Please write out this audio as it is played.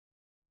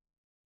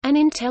An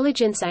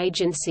intelligence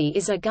agency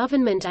is a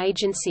government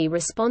agency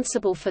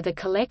responsible for the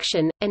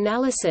collection,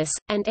 analysis,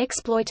 and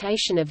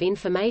exploitation of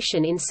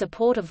information in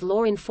support of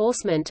law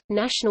enforcement,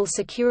 national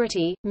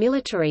security,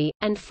 military,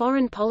 and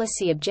foreign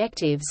policy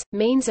objectives.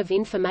 Means of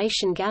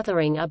information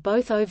gathering are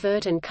both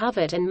overt and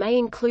covert and may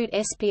include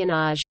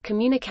espionage,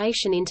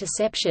 communication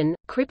interception,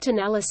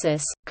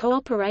 cryptanalysis,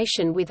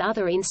 cooperation with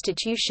other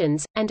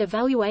institutions, and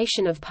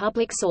evaluation of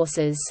public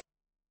sources.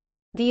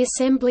 The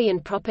assembly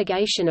and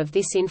propagation of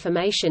this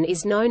information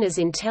is known as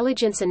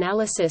intelligence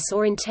analysis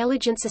or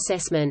intelligence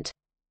assessment.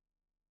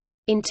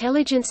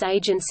 Intelligence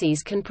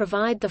agencies can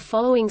provide the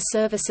following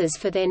services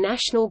for their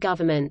national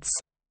governments: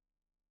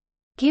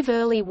 give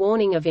early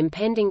warning of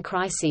impending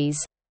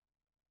crises,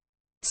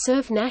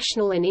 serve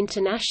national and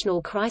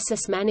international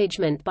crisis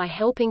management by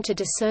helping to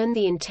discern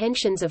the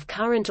intentions of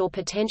current or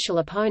potential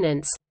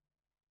opponents,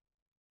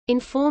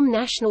 inform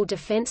national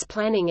defense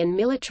planning and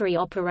military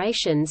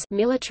operations,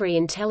 military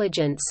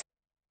intelligence,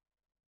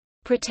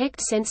 protect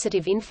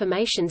sensitive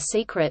information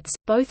secrets,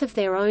 both of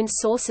their own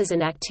sources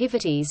and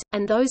activities,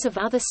 and those of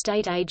other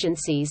state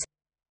agencies,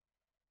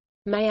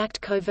 may act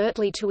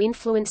covertly to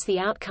influence the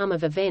outcome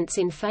of events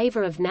in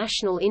favor of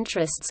national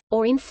interests,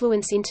 or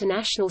influence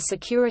international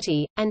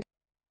security, and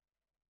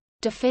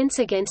defense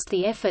against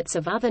the efforts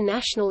of other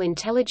national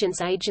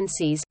intelligence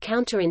agencies.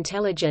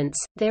 Counterintelligence.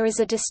 There is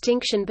a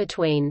distinction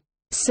between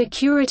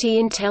security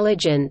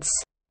intelligence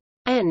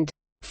and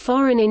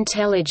foreign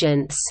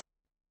intelligence.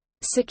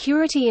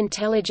 Security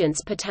intelligence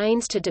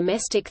pertains to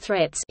domestic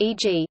threats,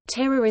 e.g.,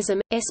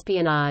 terrorism,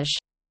 espionage.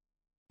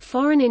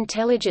 Foreign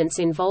intelligence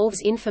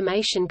involves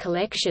information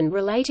collection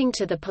relating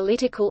to the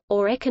political,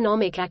 or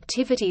economic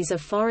activities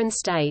of foreign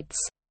states.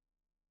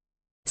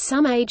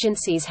 Some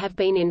agencies have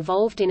been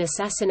involved in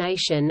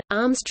assassination,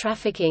 arms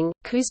trafficking,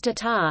 coups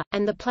d'état,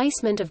 and the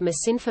placement of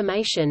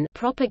misinformation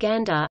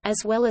propaganda,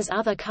 as well as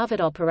other covert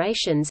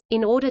operations,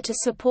 in order to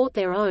support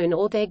their own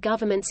or their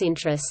government's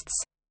interests.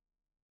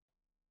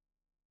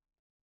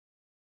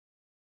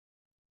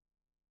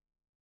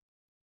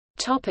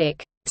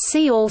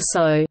 See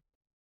also: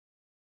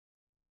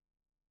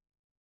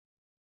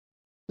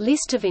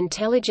 List of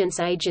intelligence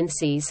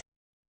agencies,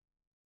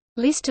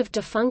 List of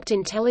defunct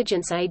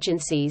intelligence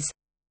agencies,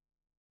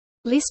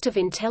 List of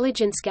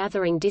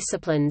intelligence-gathering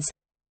disciplines,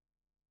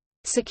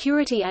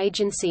 Security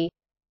Agency,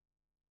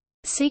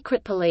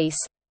 Secret Police,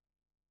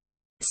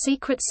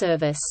 Secret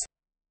Service.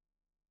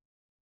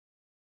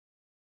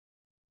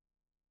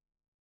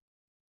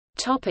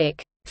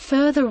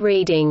 Further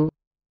reading.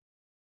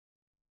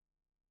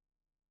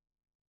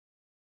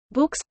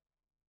 Books: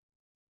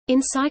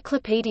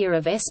 Encyclopedia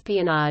of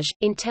Espionage,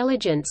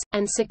 Intelligence,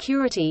 and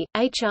Security,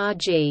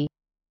 H.R.G.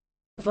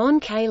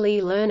 Von K. Lee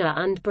Lerner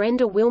and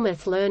Brenda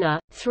Wilmoth Lerner,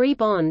 3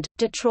 Bond,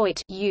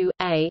 Detroit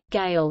U.A.,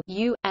 Gale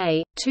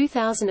U.A.,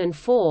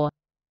 2004.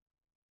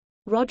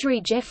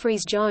 Rodri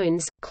Jeffries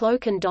Jones,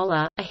 Cloak and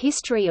Dollar, A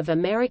History of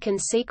American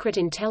Secret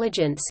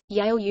Intelligence,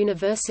 Yale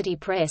University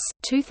Press,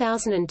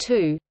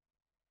 2002.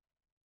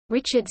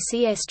 Richard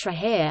C. S.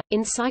 Traher,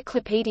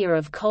 Encyclopedia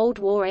of Cold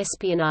War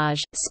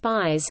Espionage,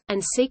 Spies,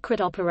 and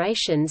Secret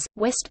Operations,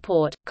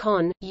 Westport,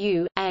 Con.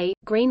 U.A.,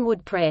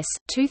 Greenwood Press,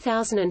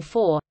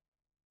 2004.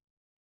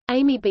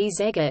 Amy B.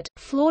 Zegart,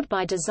 Flawed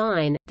by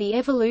Design, The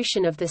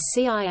Evolution of the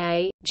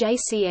CIA,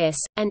 JCS,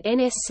 and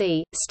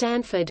NSC,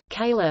 Stanford,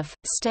 Calif.,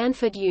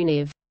 Stanford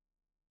Univ.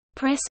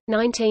 Press,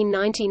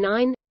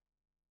 1999.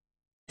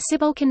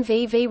 Sibulkin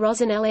v.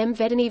 Rosen LM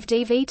Vedeniv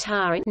dv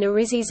tar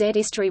Narizi z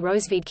istri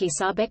rozvidki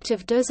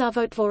subjektiv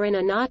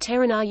drzavotvorena na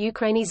terena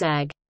Ukraini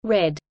zag.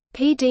 Red.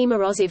 P. D.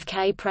 Morozov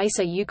K.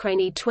 Presa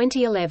Ukraini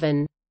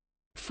 2011.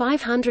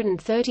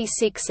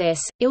 536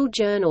 s. IL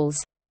Journals.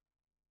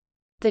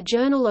 The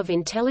Journal of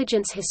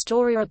Intelligence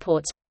History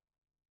Reports.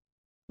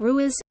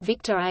 Ruiz,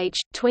 Victor H.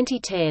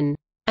 2010.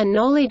 A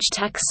Knowledge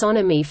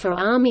Taxonomy for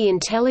Army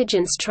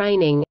Intelligence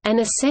Training, an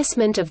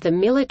Assessment of the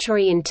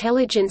Military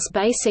Intelligence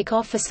Basic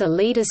Officer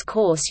Leaders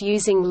Course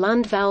using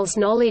Lundvall's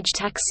Knowledge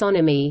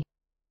Taxonomy.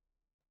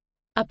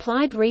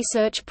 Applied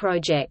Research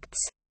Projects.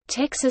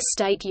 Texas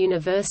State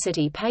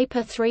University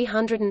Paper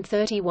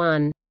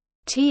 331.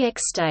 TX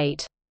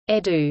State.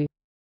 Edu.